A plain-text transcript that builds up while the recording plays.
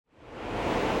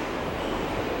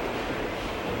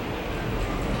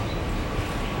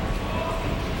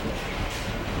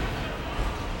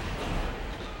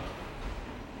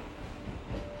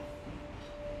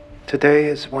Today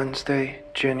is Wednesday,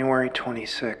 January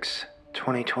 26,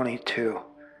 2022,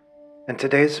 and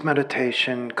today's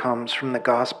meditation comes from the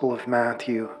Gospel of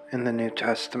Matthew in the New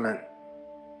Testament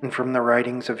and from the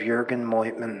writings of Jürgen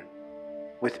Moltmann,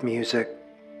 with music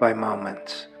by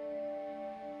Moments.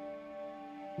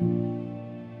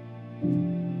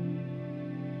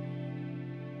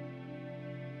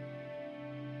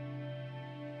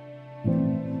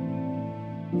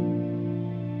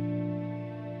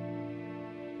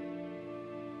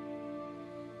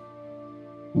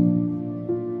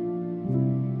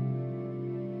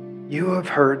 You have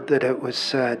heard that it was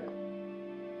said,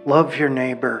 "Love your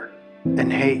neighbor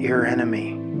and hate your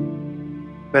enemy."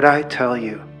 But I tell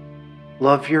you,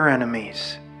 love your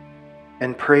enemies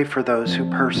and pray for those who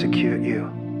persecute you,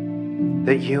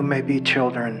 that you may be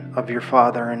children of your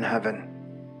Father in heaven.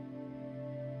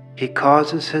 He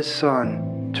causes his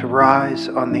sun to rise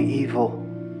on the evil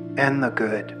and the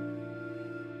good,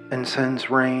 and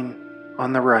sends rain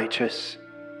on the righteous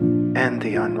and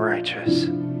the unrighteous.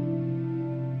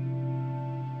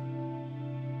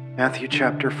 Matthew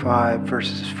chapter 5,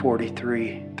 verses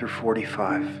 43 through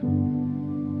 45.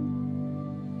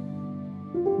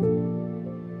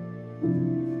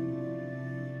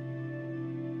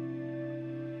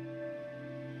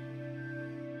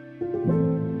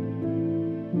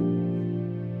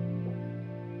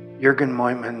 Jürgen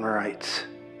Moltmann writes,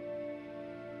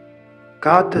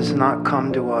 God does not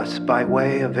come to us by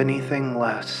way of anything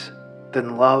less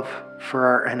than love for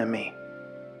our enemy.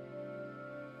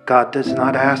 God does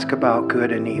not ask about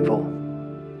good and evil,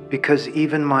 because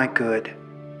even my good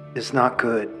is not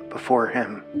good before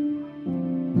him.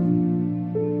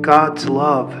 God's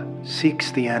love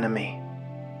seeks the enemy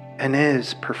and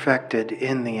is perfected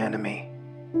in the enemy.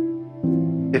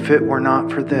 If it were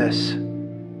not for this,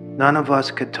 none of us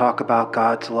could talk about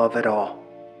God's love at all.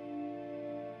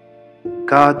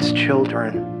 God's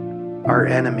children are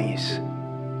enemies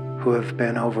who have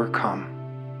been overcome.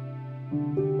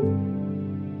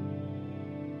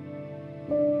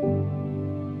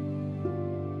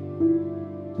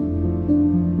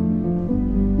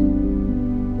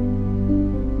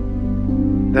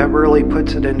 That really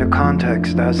puts it into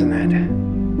context, doesn't it?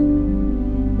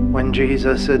 When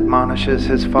Jesus admonishes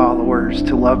his followers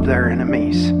to love their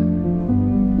enemies,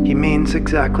 he means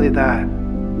exactly that,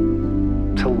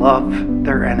 to love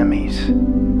their enemies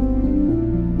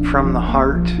from the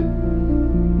heart,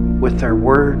 with their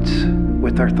words,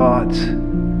 with their thoughts,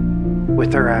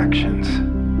 with their actions.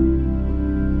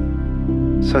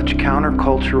 Such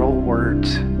countercultural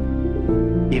words,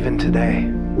 even today.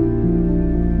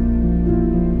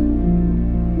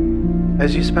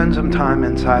 As you spend some time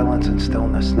in silence and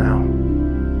stillness now,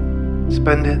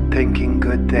 spend it thinking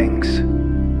good things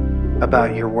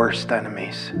about your worst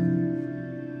enemies.